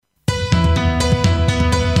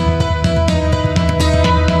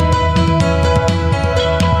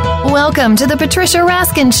Welcome to the Patricia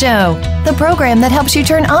Raskin Show, the program that helps you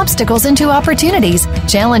turn obstacles into opportunities,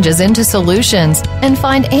 challenges into solutions, and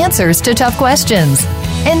find answers to tough questions.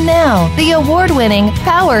 And now, the award-winning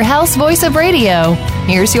powerhouse voice of radio.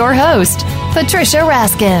 Here's your host, Patricia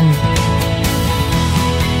Raskin.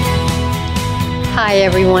 Hi,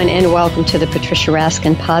 everyone, and welcome to the Patricia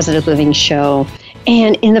Raskin Positive Living Show.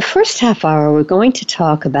 And in the first half hour, we're going to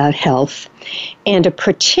talk about health and a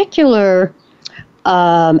particular,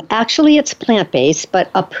 actually it's plant-based,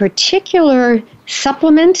 but a particular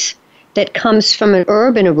supplement that comes from an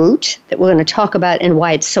herb and a root that we're going to talk about and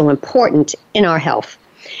why it's so important in our health.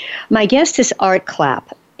 My guest is Art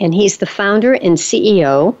Clapp, and he's the founder and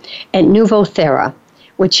CEO at Nuvothera,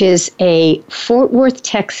 which is a Fort Worth,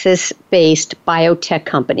 Texas-based biotech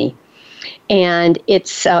company. And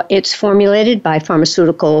it's formulated by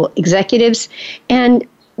pharmaceutical executives. And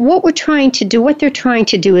what they're trying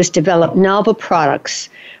to do is develop novel products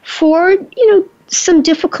for, some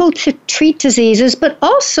difficult to treat diseases, but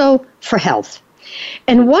also for health.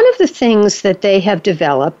 And one of the things that they have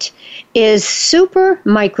developed is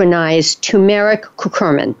Super-Micronized Turmeric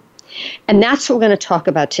Curcumin. And that's what we're going to talk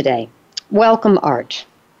about today. Welcome, Art.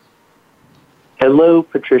 Hello,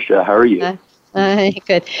 Patricia. How are you?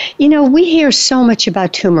 Good. We hear so much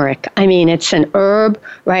about turmeric. I mean, it's an herb,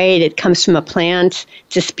 right? It comes from a plant,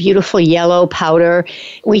 this beautiful yellow powder.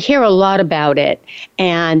 We hear a lot about it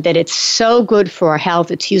and that it's so good for our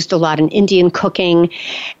health. It's used a lot in Indian cooking.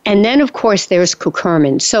 And then, of course, there's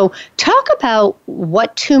curcumin. So talk about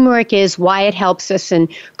what turmeric is, why it helps us, and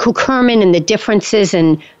curcumin and the differences,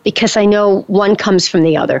 and because I know one comes from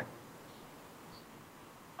the other.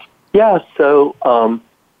 Yeah, so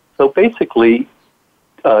basically,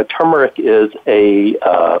 turmeric is a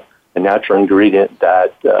natural ingredient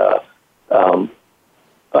that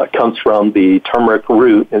comes from the turmeric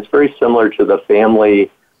root. It's very similar to the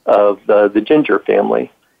family of the ginger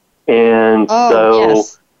family, and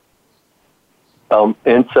yes. Why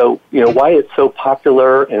it's so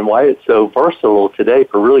popular and why it's so versatile today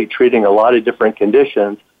for really treating a lot of different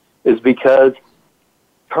conditions is because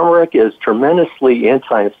turmeric is tremendously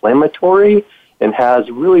anti-inflammatory and has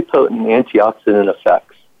really potent antioxidant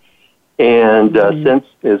effects. And since,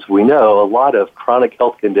 as we know, a lot of chronic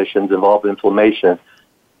health conditions involve inflammation,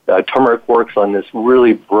 turmeric works on this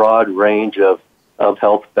really broad range of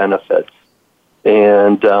health benefits.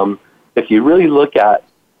 And if you really look at,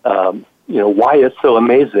 why it's so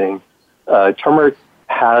amazing, turmeric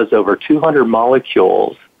has over 200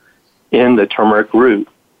 molecules in the turmeric root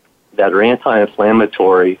that are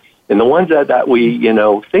anti-inflammatory. And the ones that we,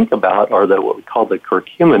 think about are what we call the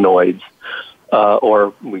curcuminoids,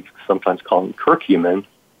 or we sometimes call them curcumin,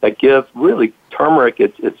 that give really turmeric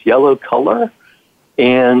its yellow color.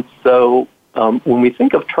 And so when we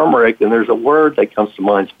think of turmeric, and there's a word that comes to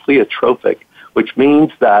mind, it's pleiotropic, which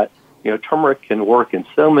means that, turmeric can work in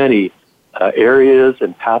so many areas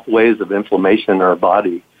and pathways of inflammation in our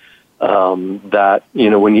body that,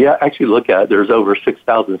 when you actually look at it, there's over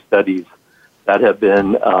 6,000 studies that have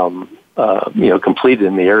been, completed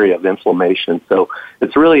in the area of inflammation. So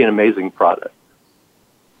it's really an amazing product.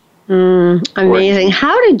 Amazing.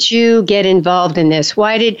 How did you get involved in this?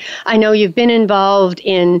 I know you've been involved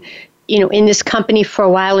in this company for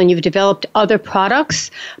a while and you've developed other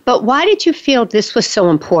products, but why did you feel this was so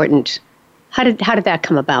important? How did that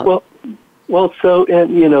come about?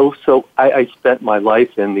 So I spent my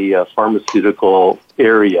life in the pharmaceutical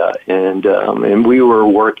area, and we were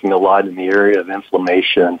working a lot in the area of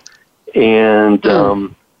inflammation. And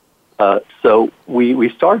so we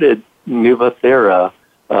started Nuvothera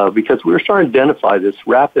because we were starting to identify this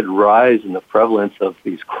rapid rise in the prevalence of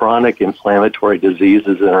these chronic inflammatory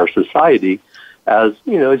diseases in our society as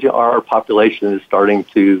our population is starting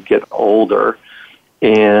to get older.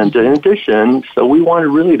 And in addition, so we wanted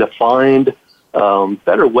really to find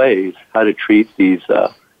better ways how to treat these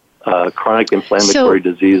chronic inflammatory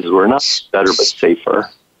diseases. We're not better, but safer.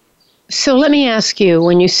 So let me ask you,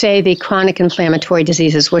 when you say the chronic inflammatory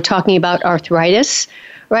diseases, we're talking about arthritis,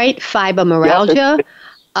 right? Fibromyalgia,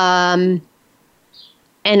 and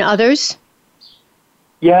others?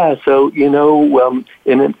 Yeah, so, and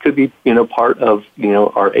it could be, part of,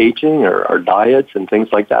 our aging or our diets and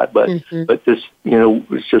things like that. But but this,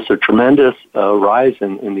 it's just a tremendous rise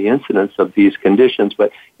in the incidence of these conditions.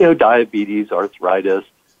 But, diabetes, arthritis,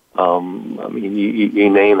 you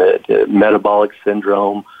name it, metabolic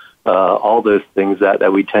syndrome, all those things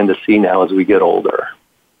that we tend to see now as we get older.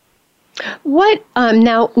 What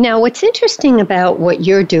now? What's interesting about what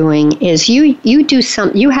you're doing is you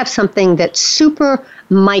have something that's super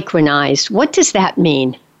micronized. What does that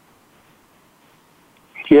mean?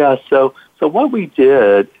 Yeah, so what we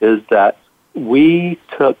did is that we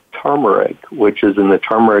took turmeric, which is in the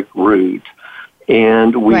turmeric root,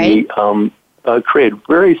 and we created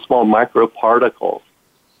very small microparticles.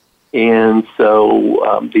 And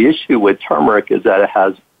so the issue with turmeric is that it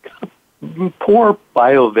has poor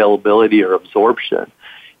bioavailability or absorption.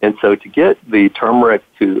 And so to get the turmeric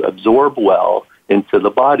to absorb well into the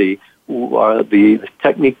body, the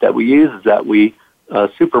technique that we use is that we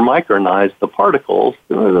super-micronize the particles,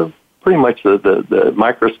 pretty much the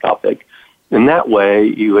microscopic. And that way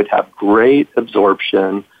you would have great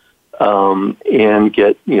absorption and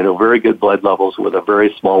get very good blood levels with a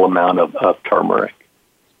very small amount of turmeric.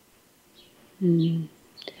 Mm.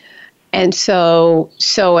 And so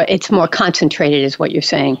it's more concentrated, is what you're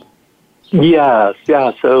saying. Yes,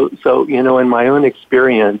 yeah. So in my own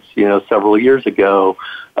experience, several years ago,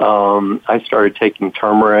 I started taking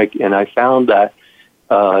turmeric, and I found that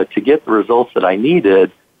to get the results that I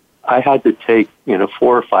needed, I had to take 4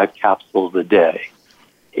 or 5 capsules a day.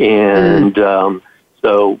 And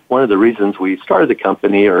so one of the reasons we started the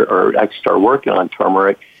company or actually started working on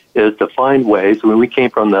turmeric is to find ways. We came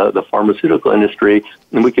from the pharmaceutical industry,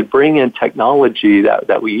 and we could bring in technology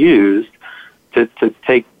that we used to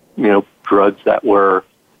take drugs that were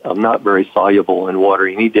not very soluble in water.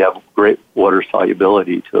 You need to have great water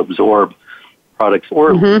solubility to absorb products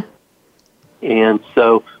orally. And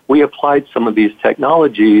so we applied some of these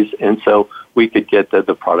technologies, and so we could get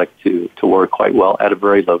the product to work quite well at a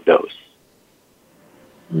very low dose.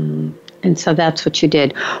 And so that's what you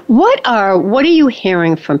did. What are you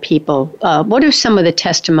hearing from people? What are some of the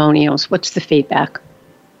testimonials? What's the feedback?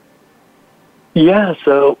 Yeah,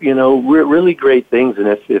 so, really great things, and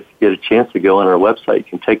if you get a chance to go on our website, you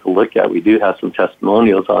can take a look at. We do have some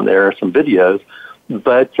testimonials on there, some videos,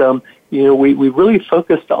 but, we really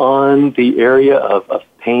focused on the area of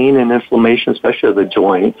pain and inflammation, especially of the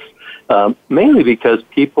joints, mainly because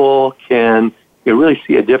people can really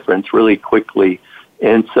see a difference really quickly.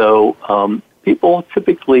 And so people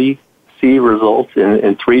typically see results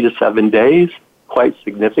in 3 to 7 days, quite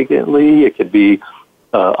significantly. It could be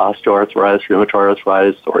osteoarthritis, rheumatoid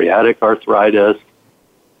arthritis, psoriatic arthritis,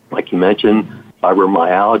 like you mentioned,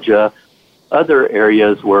 fibromyalgia, other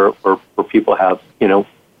areas where people have,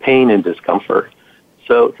 pain and discomfort.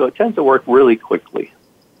 So it tends to work really quickly.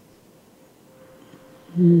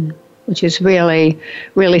 Which is really,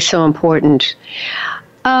 really so important.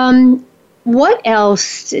 What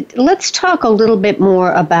else? Let's talk a little bit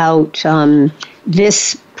more about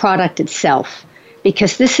this product itself,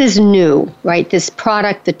 because this is new, right? This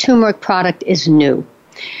product, the turmeric product, is new.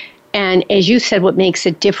 And as you said, what makes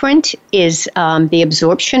it different is the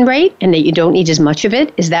absorption rate, and that you don't need as much of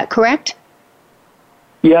it. Is that correct?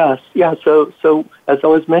 Yes, yeah. So as I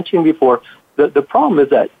was mentioning before, the problem is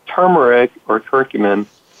that turmeric or curcumin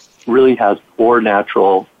really has poor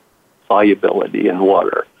natural solubility in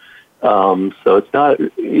water. So it's not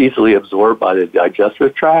easily absorbed by the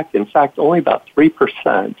digestive tract. In fact, only about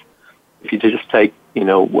 3%, if you just take,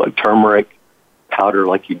 turmeric powder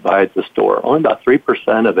like you buy at the store, only about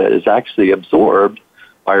 3% of it is actually absorbed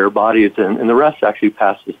by our bodies, and the rest actually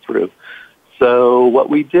passes through. So what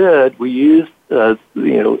we did, we used,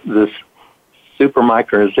 this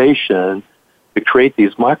super-micronization to create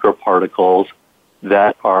these microparticles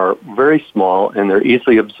that are very small, and they're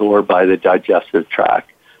easily absorbed by the digestive tract.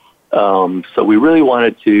 So we really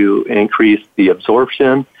wanted to increase the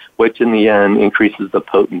absorption, which in the end increases the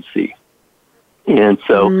potency. And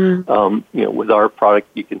so, with our product,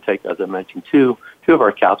 you can take, as I mentioned, two of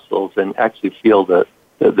our capsules and actually feel the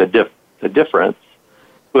difference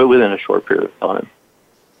within a short period of time.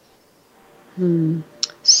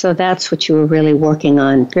 So that's what you were really working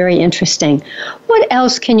on. Very interesting. What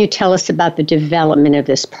else can you tell us about the development of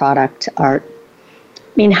this product, Art?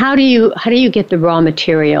 I mean, how do you get the raw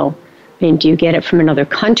material? I mean, do you get it from another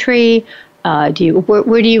country? Where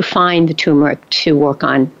do you find the turmeric to work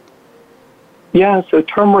on? Yeah, so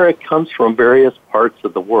turmeric comes from various parts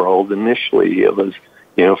of the world. Initially, it was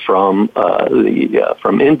from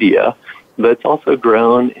India, but it's also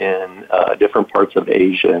grown in different parts of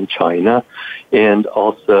Asia and China, and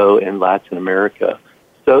also in Latin America.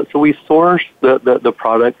 So we source the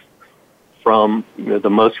products from the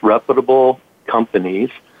most reputable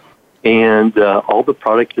companies, and all the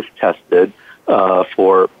product is tested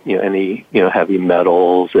for any heavy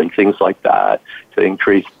metals and things like that to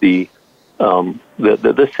increase the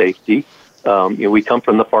safety. We come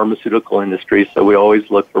from the pharmaceutical industry, so we always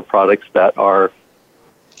look for products that are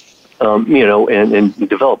and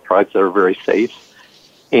develop products that are very safe.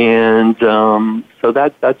 And so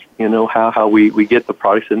that's how we get the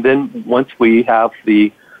products. And then once we have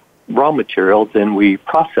the raw material, then we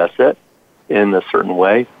process it in a certain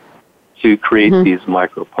way to create these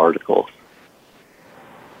microparticles.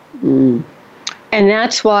 And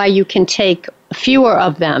that's why you can take fewer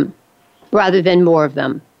of them rather than more of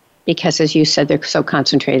them, because, as you said, they're so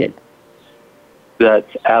concentrated.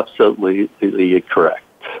 That's absolutely correct.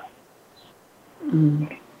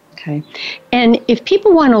 Okay. And if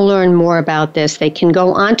people want to learn more about this, they can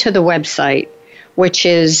go onto the website, which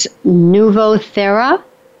is Nuvothera,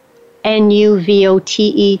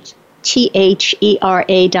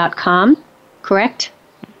 Nuvothera.com, correct?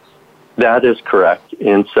 That is correct.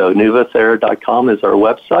 And so Nuvothera.com is our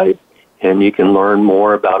website, and you can learn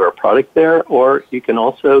more about our product there, or you can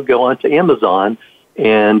also go onto Amazon,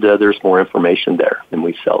 and there's more information there, and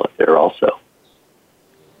we sell it there also.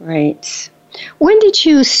 Right. When did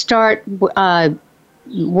you start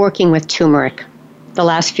working with turmeric? The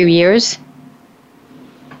last few years?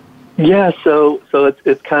 Yeah, so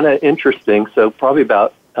it's kind of interesting. So probably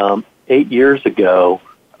about 8 years ago,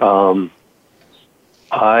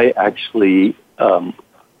 I actually had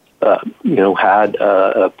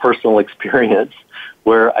a personal experience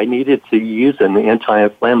where I needed to use an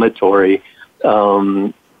anti-inflammatory,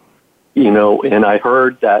 and I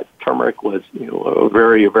heard that turmeric was a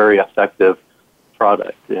very, very effective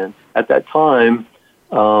product. And at that time,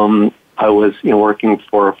 I was working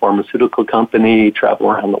for a pharmaceutical company,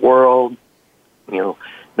 traveling around the world,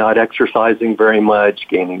 not exercising very much,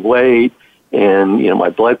 gaining weight, and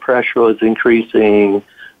my blood pressure was increasing,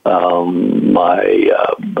 my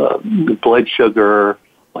blood sugar,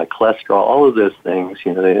 my cholesterol, all of those things.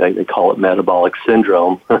 They call it metabolic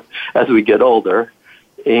syndrome as we get older,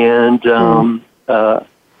 and I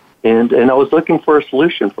was looking for a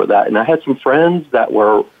solution for that. And I had some friends that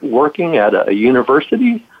were working at a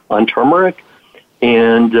university on turmeric,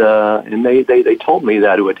 and they told me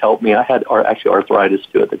that it would help me. I had actually arthritis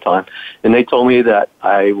too at the time, and they told me that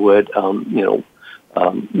I would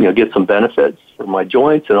get some benefits for my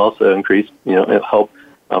joints and also increase help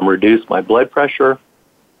reduce my blood pressure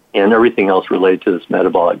and everything else related to this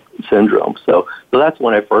metabolic syndrome. So that's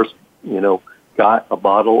when I first got a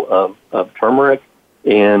bottle of turmeric,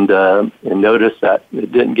 and noticed that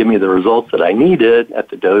it didn't give me the results that I needed at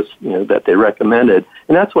the dose that they recommended.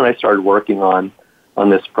 And that's when I started working on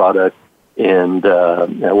this product, and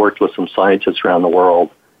I worked with some scientists around the world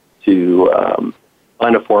to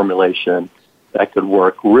find a formulation that could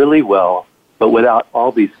work really well, but without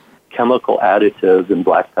all these chemical additives and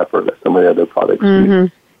black pepper that some of the other products use.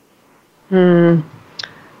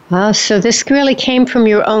 Well, so this really came from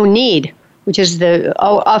your own need, which is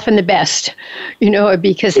often the best,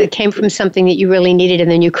 because it came from something that you really needed, and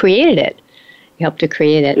then you created it. You helped to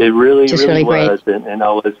create it. It really was, great. And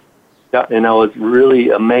I was really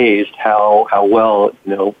amazed how well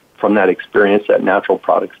from that experience that natural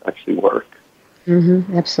products actually work.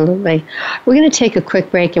 Absolutely. We're going to take a quick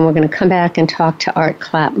break, and we're going to come back and talk to Art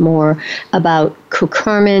Clapp more about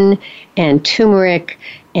curcumin and turmeric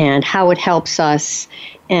and how it helps us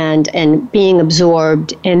and being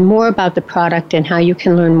absorbed, and more about the product and how you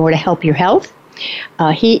can learn more to help your health.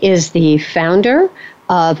 He is the founder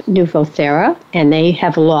of Nuvothera, and they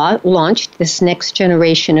have launched this next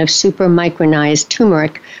generation of super-micronized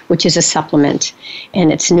turmeric, which is a supplement,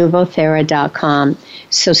 and it's Nuvothera.com.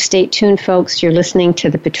 So stay tuned, folks. You're listening to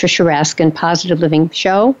the Patricia Raskin Positive Living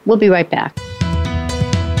Show. We'll be right back.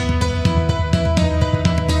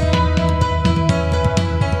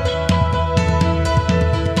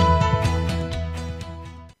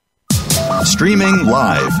 Streaming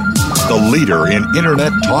live, the leader in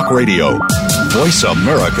Internet Talk Radio,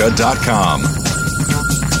 VoiceAmerica.com.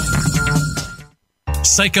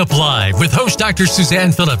 Psych Up Live with host Dr.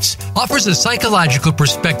 Suzanne Phillips offers a psychological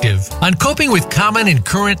perspective on coping with common and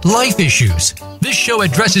current life issues. This show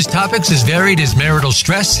addresses topics as varied as marital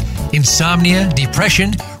stress, insomnia,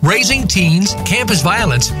 depression, raising teens, campus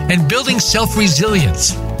violence, and building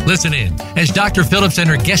self-resilience. Listen in as Dr. Phillips and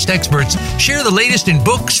her guest experts share the latest in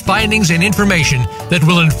books, findings, and information that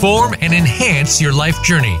will inform and enhance your life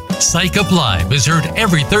journey. Psych Up Live is heard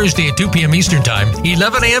every Thursday at 2 p.m. Eastern Time,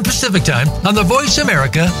 11 a.m. Pacific Time on the Voice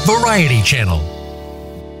America Variety Channel.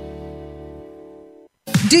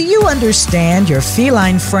 Do you understand your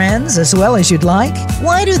feline friends as well as you'd like?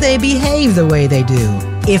 Why do they behave the way they do?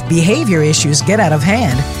 If behavior issues get out of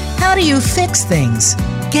hand, how do you fix things?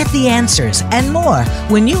 Get the answers and more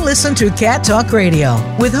when you listen to Cat Talk Radio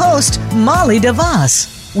with host Molly DeVos.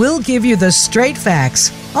 We'll give you the straight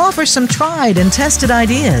facts, offer some tried and tested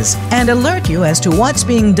ideas, and alert you as to what's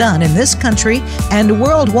being done in this country and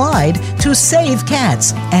worldwide to save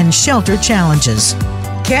cats and shelter challenges.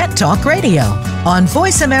 Cat Talk Radio on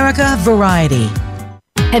Voice America Variety.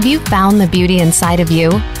 Have you found the beauty inside of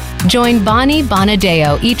you? Join Bonnie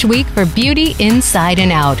Bonadeo each week for Beauty Inside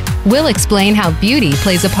and Out. We'll explain how beauty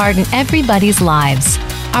plays a part in everybody's lives.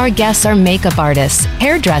 Our guests are makeup artists,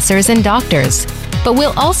 hairdressers, and doctors. But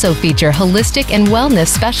we'll also feature holistic and wellness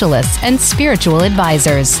specialists and spiritual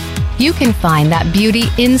advisors. You can find that beauty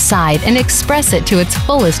inside and express it to its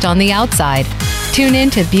fullest on the outside. Tune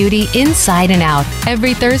in to Beauty Inside and Out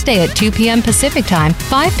every Thursday at 2 p.m. Pacific Time,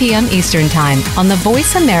 5 p.m. Eastern Time on the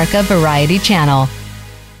Voice America Variety Channel.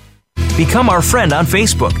 Become our friend on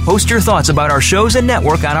Facebook. Post your thoughts about our shows and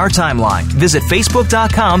network on our timeline. Visit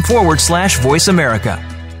facebook.com/Voice America.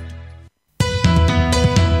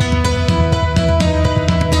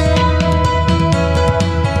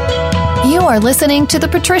 You are listening to The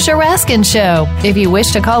Patricia Raskin Show. If you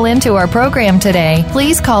wish to call into our program today,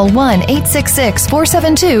 please call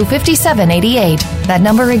 1-866-472-5788. That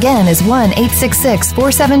number again is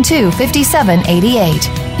 1-866-472-5788.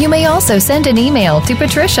 You may also send an email to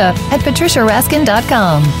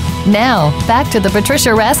patricia@patriciaraskin.com. Now, back to The Patricia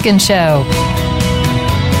Raskin Show.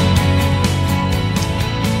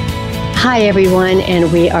 Hi, everyone,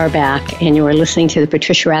 and we are back, and you are listening to the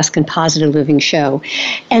Patricia Raskin Positive Living Show.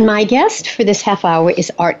 And my guest for this half hour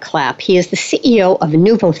is Art Clapp. He is the CEO of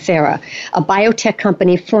Nuvothera, a biotech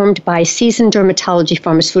company formed by seasoned dermatology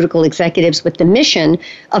pharmaceutical executives with the mission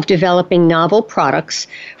of developing novel products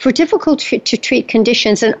for difficult-to-treat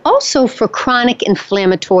conditions and also for chronic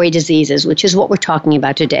inflammatory diseases, which is what we're talking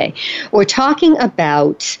about today. We're talking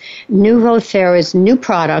about Nuvothera's new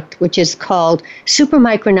product, which is called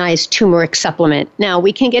Super-Micronized Turmeric supplement. Now,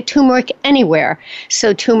 we can get turmeric anywhere.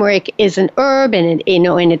 So turmeric is an herb, and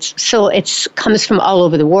it comes from all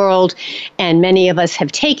over the world, and many of us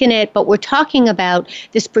have taken it. But we're talking about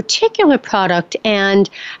this particular product and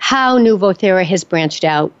how Nuvothera has branched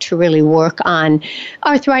out to really work on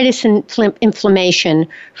arthritis and inflammation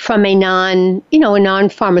from a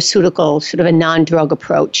non-pharmaceutical, sort of a non-drug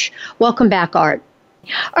approach. Welcome back, Art.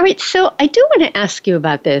 All right, so I do want to ask you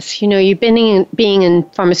about this. You know, you've been being in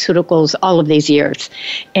pharmaceuticals all of these years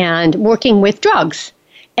and working with drugs,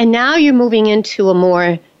 and now you're moving into a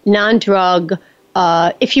more non-drug,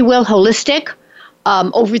 if you will, holistic,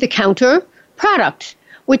 over-the-counter product,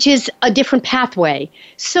 which is a different pathway.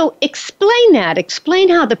 So explain that. Explain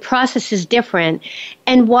how the process is different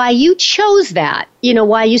and why you chose that. You know,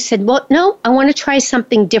 why you said, well, no, I want to try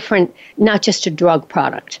something different, not just a drug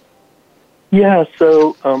product. Yeah,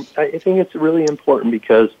 so I think it's really important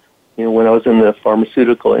because, when I was in the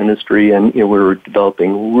pharmaceutical industry and, we were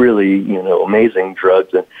developing really, amazing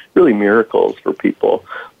drugs and really miracles for people.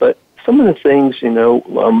 But some of the things,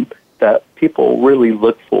 that people really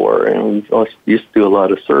look for, and we used to do a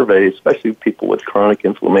lot of surveys, especially people with chronic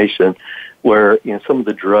inflammation, where, some of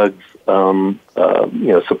the drugs,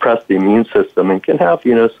 suppress the immune system and can have,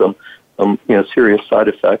 some serious side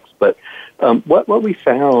effects. But what we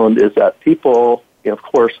found is that people, of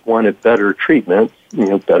course, wanted better treatments,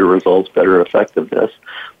 better results, better effectiveness,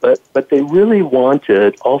 but they really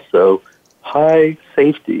wanted also high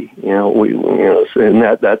safety. And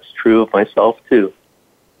that's true of myself too.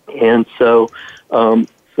 And so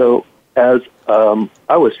as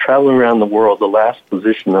I was traveling around the world, the last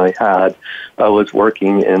position I had, I was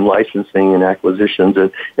working in licensing and acquisitions,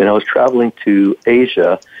 and I was traveling to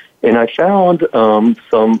Asia, and I found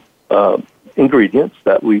some ingredients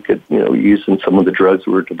that we could, use in some of the drugs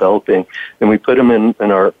we were developing, and we put them in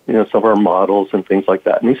our, some of our models and things like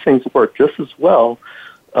that. And these things work just as well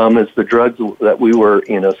as the drugs that we were,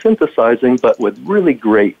 synthesizing, but with really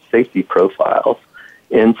great safety profiles.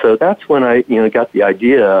 And so that's when I, got the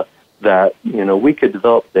idea that, we could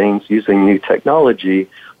develop things using new technology,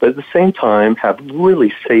 but at the same time have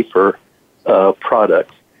really safer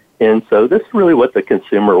products. And so this is really what the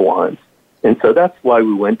consumer wants. And so that's why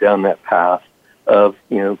we went down that path of,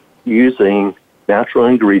 using natural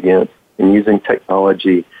ingredients and using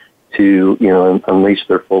technology to, unleash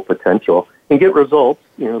their full potential and get results,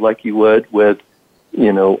 like you would with,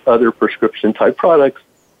 other prescription type products,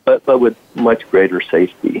 but with much greater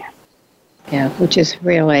safety. Yeah, which is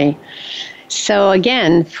really, so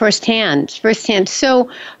again, firsthand. So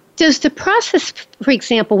does the process, for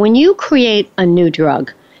example, when you create a new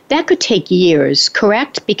drug, that could take years,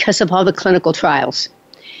 correct? Because of all the clinical trials.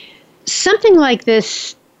 Something like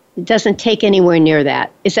this doesn't take anywhere near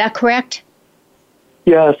that. Is that correct?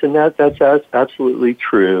 Yes, and that's absolutely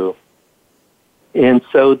true. And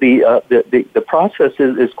so the process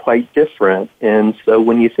is quite different. And so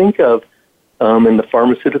when you think of in the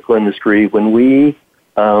pharmaceutical industry, when we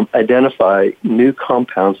identify new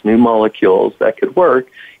compounds, new molecules that could work,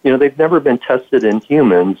 they've never been tested in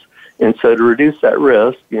humans. And so to reduce that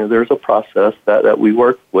risk, there's a process that we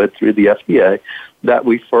work with through the FDA that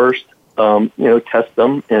we first, test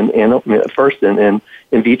them first in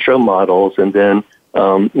vitro models, and then,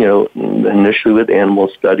 initially with animal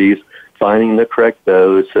studies, finding the correct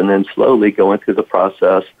dose, and then slowly going through the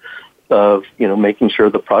process of, making sure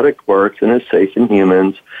the product works and is safe in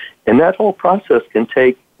humans. And that whole process can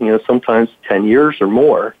take, sometimes 10 years or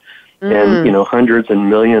more, and, hundreds and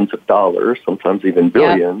millions of dollars, sometimes even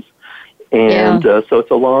billions. And so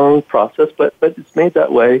it's a long process, but it's made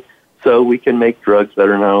that way so we can make drugs that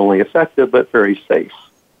are not only effective but very safe.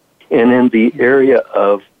 And in the area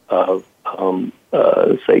of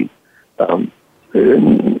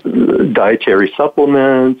dietary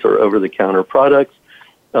supplements or over-the-counter products,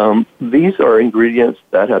 these are ingredients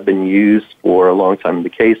that have been used for a long time. In the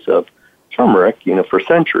case of turmeric, for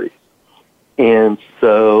centuries. And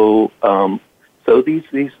so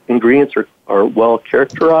these ingredients are well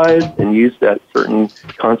characterized and used at certain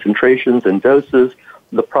concentrations and doses.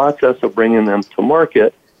 The process of bringing them to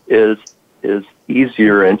market is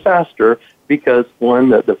easier and faster because, one,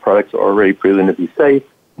 that the products are already proven to be safe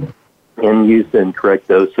and used in correct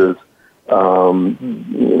doses.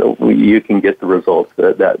 You can get the results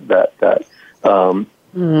that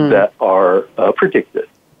are predicted.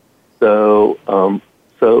 So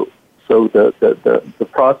the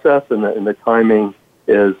process and the timing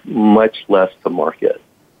is much less to market.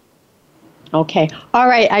 Okay. All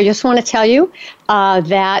right. I just want to tell you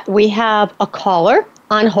that we have a caller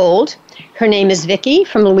on hold. Her name is Vicki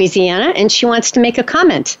from Louisiana, and she wants to make a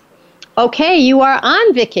comment. Okay, you are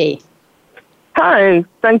on, Vicki. Hi.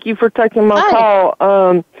 Thank you for taking my call.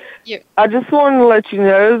 I just wanted to let you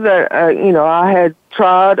know that, I had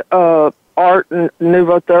tried Art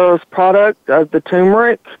Nuvothera's product, the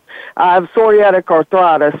turmeric. I have psoriatic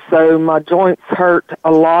arthritis, so my joints hurt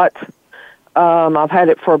a lot. I've had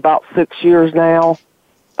it for about 6 years now.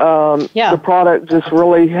 The product just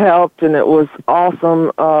really helped, and it was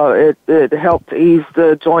awesome. It helped ease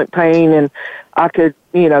the joint pain, and I could,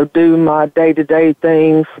 do my day-to-day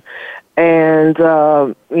things. And,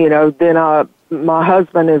 then my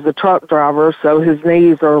husband is a truck driver, so his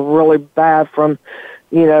knees are really bad from,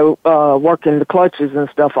 working the clutches and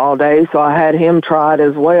stuff all day. So I had him try it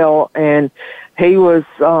as well, and he was,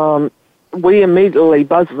 both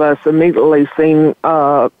of us immediately seen,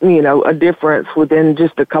 a difference within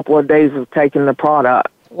just a couple of days of taking the product.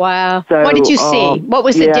 Wow. So, what did you see? What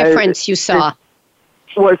was the difference you saw?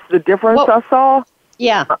 What's the difference I saw?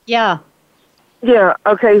 Yeah. Yeah,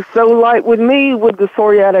 okay, so like with me, with the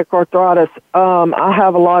psoriatic arthritis, I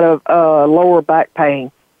have a lot of lower back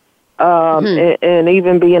pain. And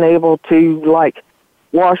even being able to,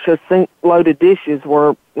 wash a sink load of dishes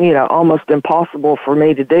were, almost impossible for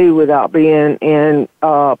me to do without being in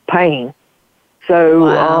pain.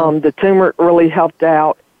 So the turmeric really helped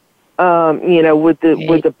out, with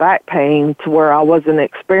the back pain to where I wasn't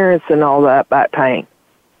experiencing all that back pain.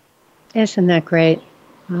 Isn't that great?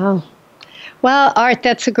 Wow. Well, Art,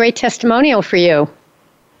 that's a great testimonial for you.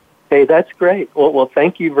 Hey, that's great. Well,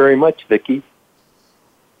 thank you very much, Vicki.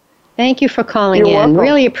 Thank you for calling You're in. welcome.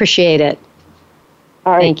 Really appreciate it.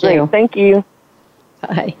 All right, Thank you. Thank you.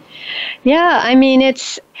 Bye. Yeah, I mean,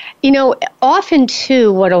 it's, often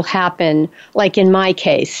too what'll happen, like in my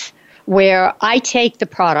case, where I take the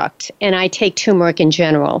product and I take turmeric in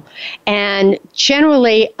general, and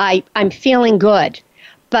generally I'm feeling good,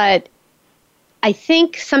 but I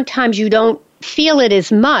think sometimes you don't feel it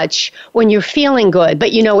as much when you're feeling good, but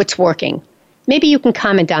it's working. Maybe you can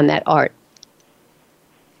comment on that, Art.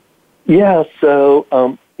 Yeah, so,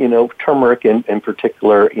 turmeric in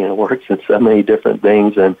particular, works in so many different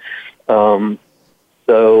things. And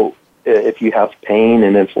so if you have pain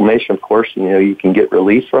and inflammation, of course, you can get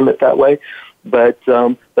relief from it that way. But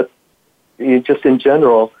just in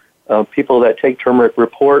general, people that take turmeric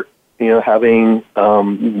report, having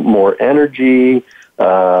more energy,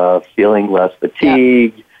 feeling less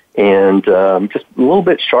fatigue, and just a little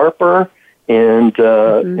bit sharper, and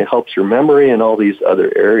it helps your memory and all these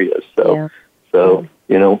other areas. So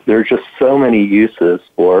there's just so many uses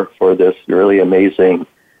for this really amazing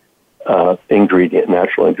ingredient,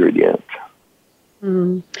 natural ingredient.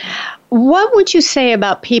 What would you say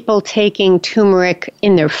about people taking turmeric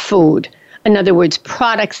in their food? In other words,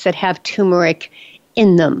 products that have turmeric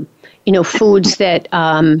in them, foods that,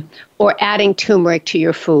 or adding turmeric to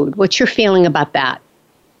your food. What's your feeling about that?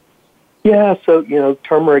 Yeah, so,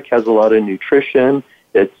 turmeric has a lot of nutrition.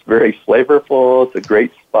 It's very flavorful. It's a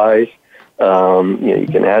great spice. You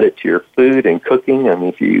can add it to your food and cooking. I mean,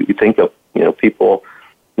 if you think of, people,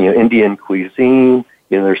 Indian cuisine,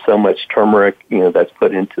 there's so much turmeric, that's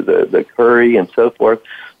put into the curry and so forth.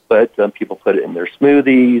 but people put it in their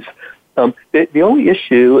smoothies. The only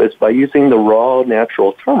issue is by using the raw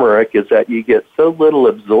natural turmeric is that you get so little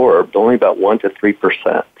absorbed, only about 1 to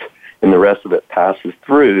 3%, and the rest of it passes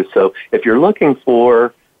through. So if you're looking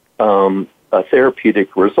for a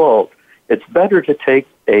therapeutic result, it's better to take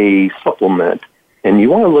a supplement, and you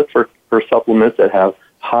want to look for supplements that have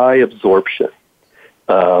high absorption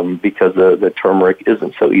because the turmeric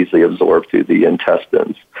isn't so easily absorbed through the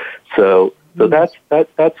intestines. So that's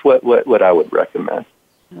what I would recommend.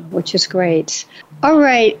 Which is great. All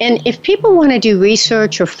right, and if people want to do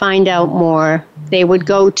research or find out more, they would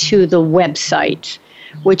go to the website,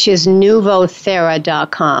 which is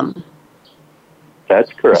Nuvothera.com.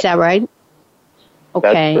 That's correct. Is that right?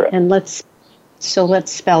 Okay, and let's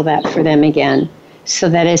spell that for them again. So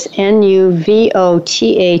that is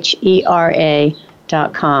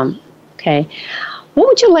Nuvothera.com. Okay. What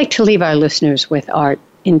would you like to leave our listeners with, Art,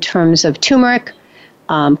 in terms of turmeric,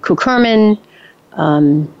 curcumin,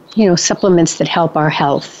 supplements that help our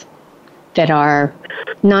health, that are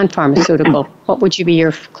non-pharmaceutical? What would be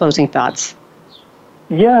your closing thoughts?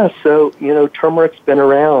 Yeah, so, turmeric's been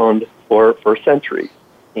around for centuries.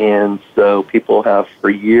 And so people have for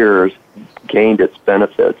years gained its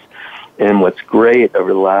benefits. And what's great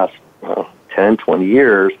over the last 10, 20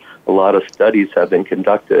 years, a lot of studies have been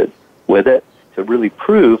conducted with it to really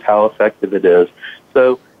prove how effective it is.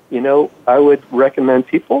 So, I would recommend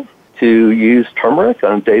people to use turmeric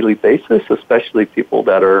on a daily basis, especially people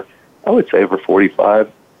that are, I would say, over 45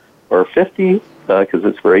 or 50, because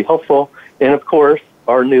it's very helpful. And, of course,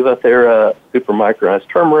 our Nuvothera Super-Micronized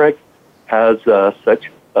Turmeric has such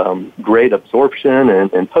great absorption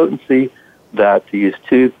and potency that to use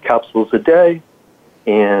 2 capsules a day,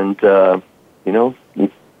 and, 2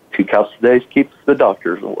 capsules a day keeps the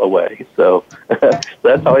doctors away. So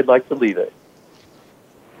that's how I'd like to leave it.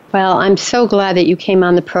 Well, I'm so glad that you came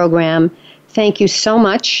on the program. Thank you so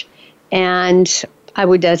much. And I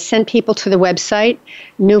would send people to the website,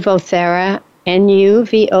 Nuvothera,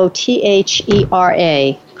 Nuvothera,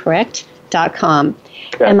 correct? .com.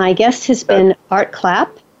 Okay. And my guest has been Art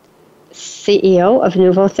Clapp, CEO of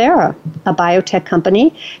Nuvothera, a biotech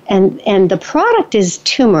company. And the product is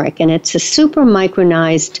turmeric, and it's a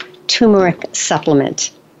super-micronized turmeric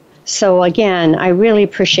supplement. So again, I really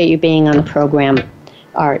appreciate you being on the program,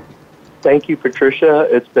 Art. Thank you, Patricia.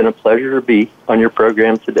 It's been a pleasure to be on your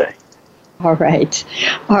program today. All right.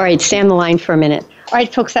 Stay on the line for a minute. All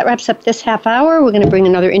right, folks, that wraps up this half hour. We're going to bring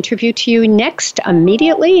another interview to you next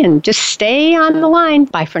immediately, and just stay on the line.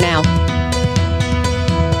 Bye for now.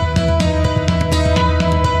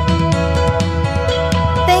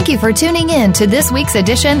 Thank you for tuning in to this week's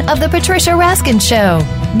edition of The Patricia Raskin Show.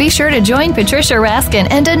 Be sure to join Patricia Raskin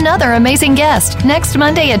and another amazing guest next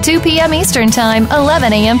Monday at 2 p.m. Eastern Time,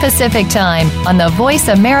 11 a.m. Pacific Time on the Voice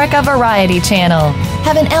America Variety Channel.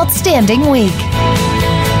 Have an outstanding week.